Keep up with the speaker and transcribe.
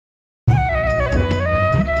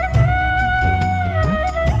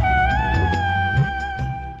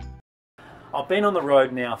I've been on the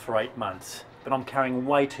road now for 8 months, but I'm carrying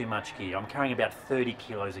way too much gear. I'm carrying about 30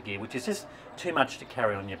 kilos of gear, which is just too much to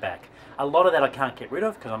carry on your back. A lot of that I can't get rid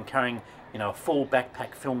of because I'm carrying, you know, a full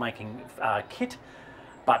backpack filmmaking kit,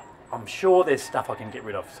 but I'm sure there's stuff I can get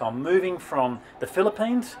rid of. So I'm moving from the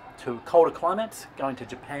Philippines to colder climates, going to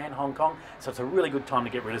Japan, Hong Kong, so it's a really good time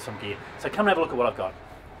to get rid of some gear. So come and have a look at what I've got.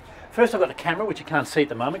 First I've got the camera, which you can't see at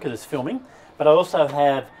the moment because it's filming, but I also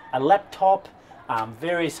have a laptop,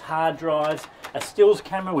 various hard drives, a stills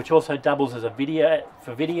camera which also doubles as a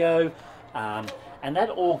video, and that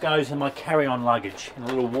all goes in my carry-on luggage in a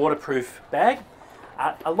little waterproof bag.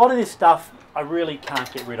 A lot of this stuff I really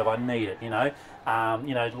can't get rid of. I need it, you know,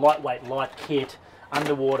 lightweight light kit,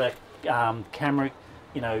 underwater camera,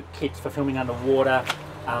 you know, kits for filming underwater.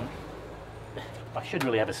 I should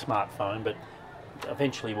really have a smartphone, but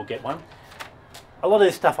eventually we'll get one. A lot of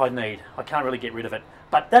this stuff I need. I can't really get rid of it,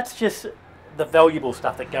 but that's just the valuable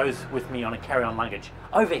stuff that goes with me on a carry-on luggage.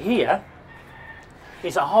 Over here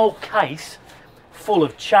is a whole case full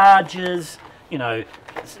of chargers, you know,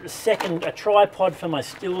 a tripod for my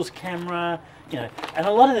stills camera, you know, and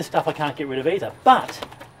a lot of this stuff I can't get rid of either, but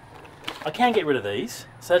I can get rid of these,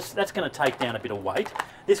 so that's going to take down a bit of weight.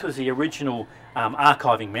 This was the original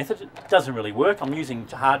archiving method. It doesn't really work. I'm using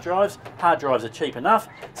hard drives. Hard drives are cheap enough,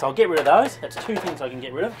 so I'll get rid of those. That's two things I can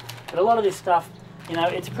get rid of, but a lot of this stuff, you know,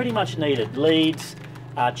 it's pretty much needed. Leads,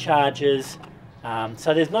 chargers,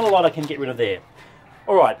 so there's not a lot I can get rid of there.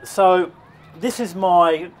 Alright, so this is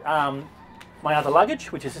my my other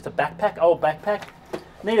luggage, which is just a backpack, old backpack.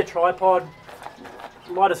 Need a tripod,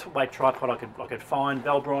 lightest weight tripod I could find.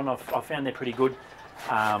 Velbron, I found they're pretty good.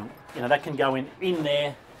 You know, that can go in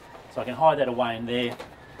there, so I can hide that away in there.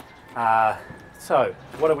 So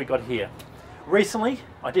what have we got here? Recently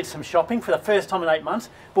I did some shopping for the first time in 8 months.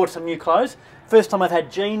 Bought some new clothes. First time I've had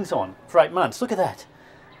jeans on for 8 months. Look at that.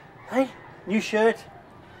 Hey, new shirt,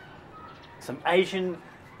 some Asian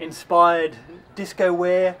inspired disco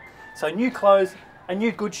wear. So new clothes, a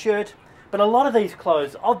new good shirt, but a lot of these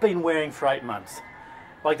clothes I've been wearing for 8 months,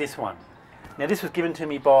 like this one. Now this was given to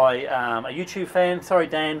me by a YouTube fan. Sorry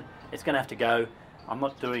Dan, it's going to have to go. I'm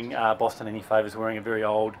not doing Boston any favours wearing a very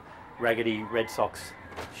old, raggedy Red Sox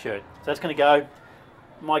shirt. So that's going to go.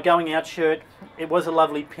 My going out shirt, it was a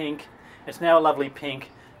lovely pink. It's now a lovely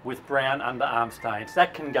pink with brown underarm stains.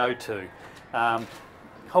 That can go too.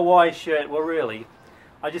 Hawaii shirt, well really,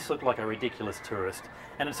 I just look like a ridiculous tourist.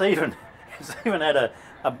 And it's even had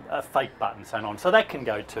a fake button sewn on, so that can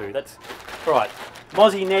go too. That's right.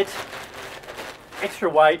 Mozzie net, extra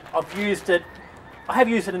weight. I've used it. I have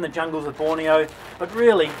used it in the jungles of Borneo, but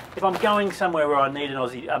really, if I'm going somewhere where I need a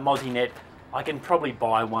Mozzie net, I can probably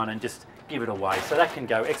buy one and just give it away. So that can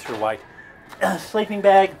go, extra weight. Sleeping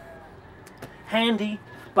bag, handy,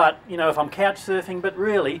 but you know, if I'm couch surfing, but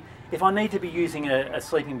really, if I need to be using a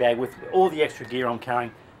sleeping bag with all the extra gear I'm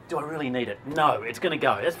carrying, do I really need it? No, it's going to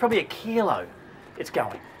go. That's probably a kilo. It's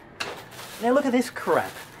going. Now look at this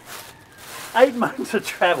crap. 8 months of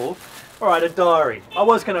travel. All right, a diary. I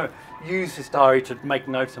was going to use this diary to make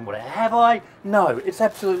notes and whatever. Have I? No, it's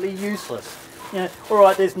absolutely useless. You know, all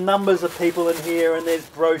right, there's numbers of people in here and there's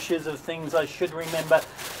brochures of things I should remember.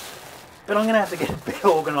 But I'm going to have to get a bit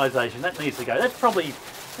of organisation. That needs to go. That's probably, you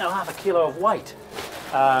know, half a kilo of weight.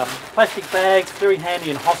 Plastic bags, very handy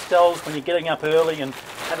in hostels when you're getting up early and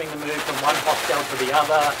having to move from one hostel to the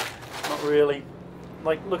other. Not really.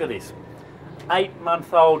 Like, look at this.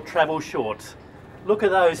 8-month-old travel shorts. Look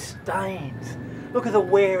at those stains. Look at the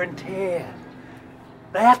wear and tear.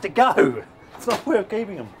 They have to go. It's not worth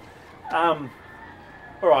keeping them.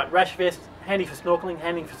 Alright, rash vest, handy for snorkeling,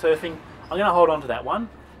 handy for surfing. I'm going to hold on to that one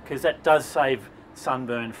because that does save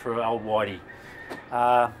sunburn for old Whitey.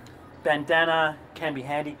 Bandana can be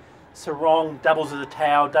handy. Sarong doubles as a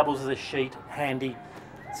towel, doubles as a sheet, handy.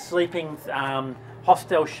 Sleeping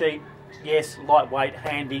hostel sheet, yes, lightweight,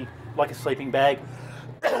 handy, like a sleeping bag.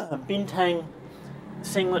 Bintang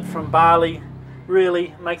singlet from Bali,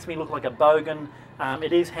 really makes me look like a bogan.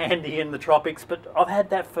 It is handy in the tropics, but I've had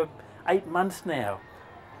that for 8 months now.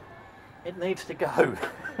 It needs to go.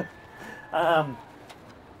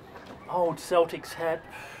 Old Celtics hat.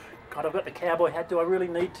 God, I've got the cowboy hat. Do I really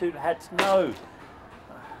need 2 hats? No.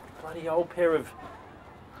 Bloody old pair of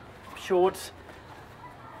shorts.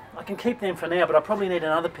 I can keep them for now, but I probably need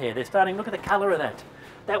another pair. They're starting, look at the colour of that.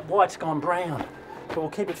 That white's gone brown. So we'll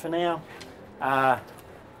keep it for now.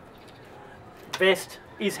 Vest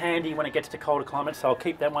is handy when it gets to colder climates, so I'll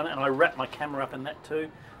keep that one, and I wrap my camera up in that too,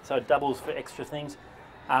 so it doubles for extra things.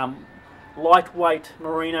 Lightweight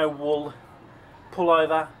merino wool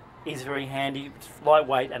pullover is very handy. It's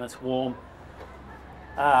lightweight and it's warm.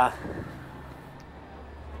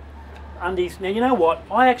 undies. Now, you know what?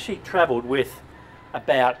 I actually travelled with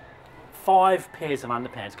about 5 pairs of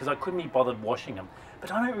underpants because I couldn't be bothered washing them.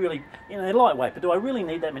 But I don't really, you know, they're lightweight, but do I really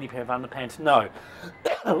need that many pairs of underpants? No.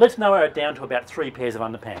 Let's narrow it down to about 3 pairs of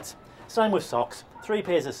underpants. Same with socks. 3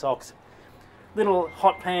 pairs of socks. Little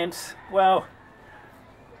hot pants, well,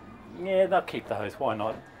 yeah, they'll keep those, why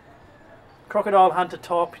not? Crocodile Hunter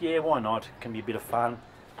top, yeah, why not? Can be a bit of fun.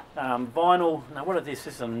 Vinyl, now what is this?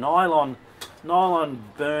 This is a nylon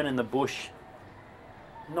burn in the bush.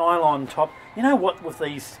 Nylon top. You know what, with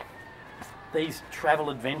these travel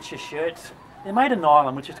adventure shirts, they're made of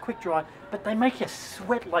nylon, which is quick dry, but they make you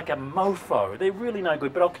sweat like a mofo. They're really no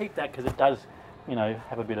good, but I'll keep that because it does, you know,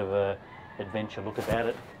 have a bit of a adventure look about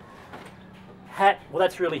it. Hat, well,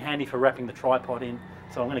 that's really handy for wrapping the tripod in,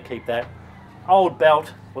 so I'm going to keep that. Old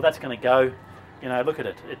belt, well, that's going to go. You know, look at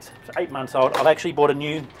it. It's 8 months old. I've actually bought a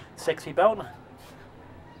new sexy belt.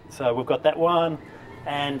 So we've got that one,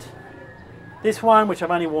 and this one, which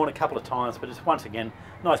I've only worn a couple of times, but it's, once again,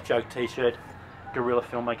 nice joke t-shirt, Guerrilla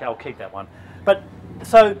Filmmaker. I'll keep that one. But,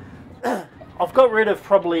 so, I've got rid of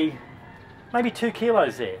probably maybe 2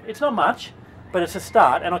 kilos there. It's not much, but it's a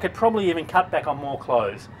start, and I could probably even cut back on more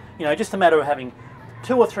clothes. You know, just a matter of having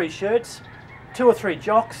 2 or 3 shirts, 2 or 3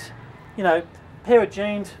 jocks, you know, pair of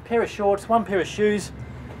jeans, pair of shorts, 1 pair of shoes,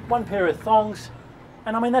 1 pair of thongs,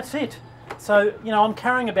 and I mean, that's it. So, you know, I'm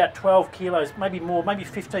carrying about 12 kilos, maybe more, maybe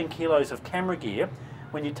 15 kilos of camera gear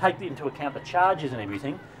when you take into account the charges and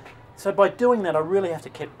everything. So by doing that, I really have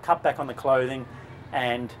to cut back on the clothing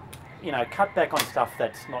and, you know, cut back on stuff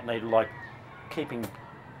that's not needed, like keeping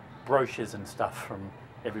brochures and stuff from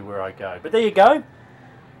everywhere I go. But there you go.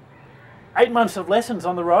 8 months of lessons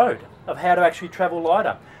on the road of how to actually travel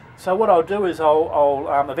lighter. So what I'll do is I'll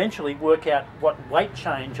eventually work out what weight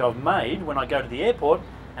change I've made when I go to the airport,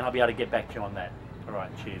 and I'll be able to get back to you on that. All right,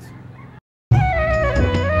 cheers.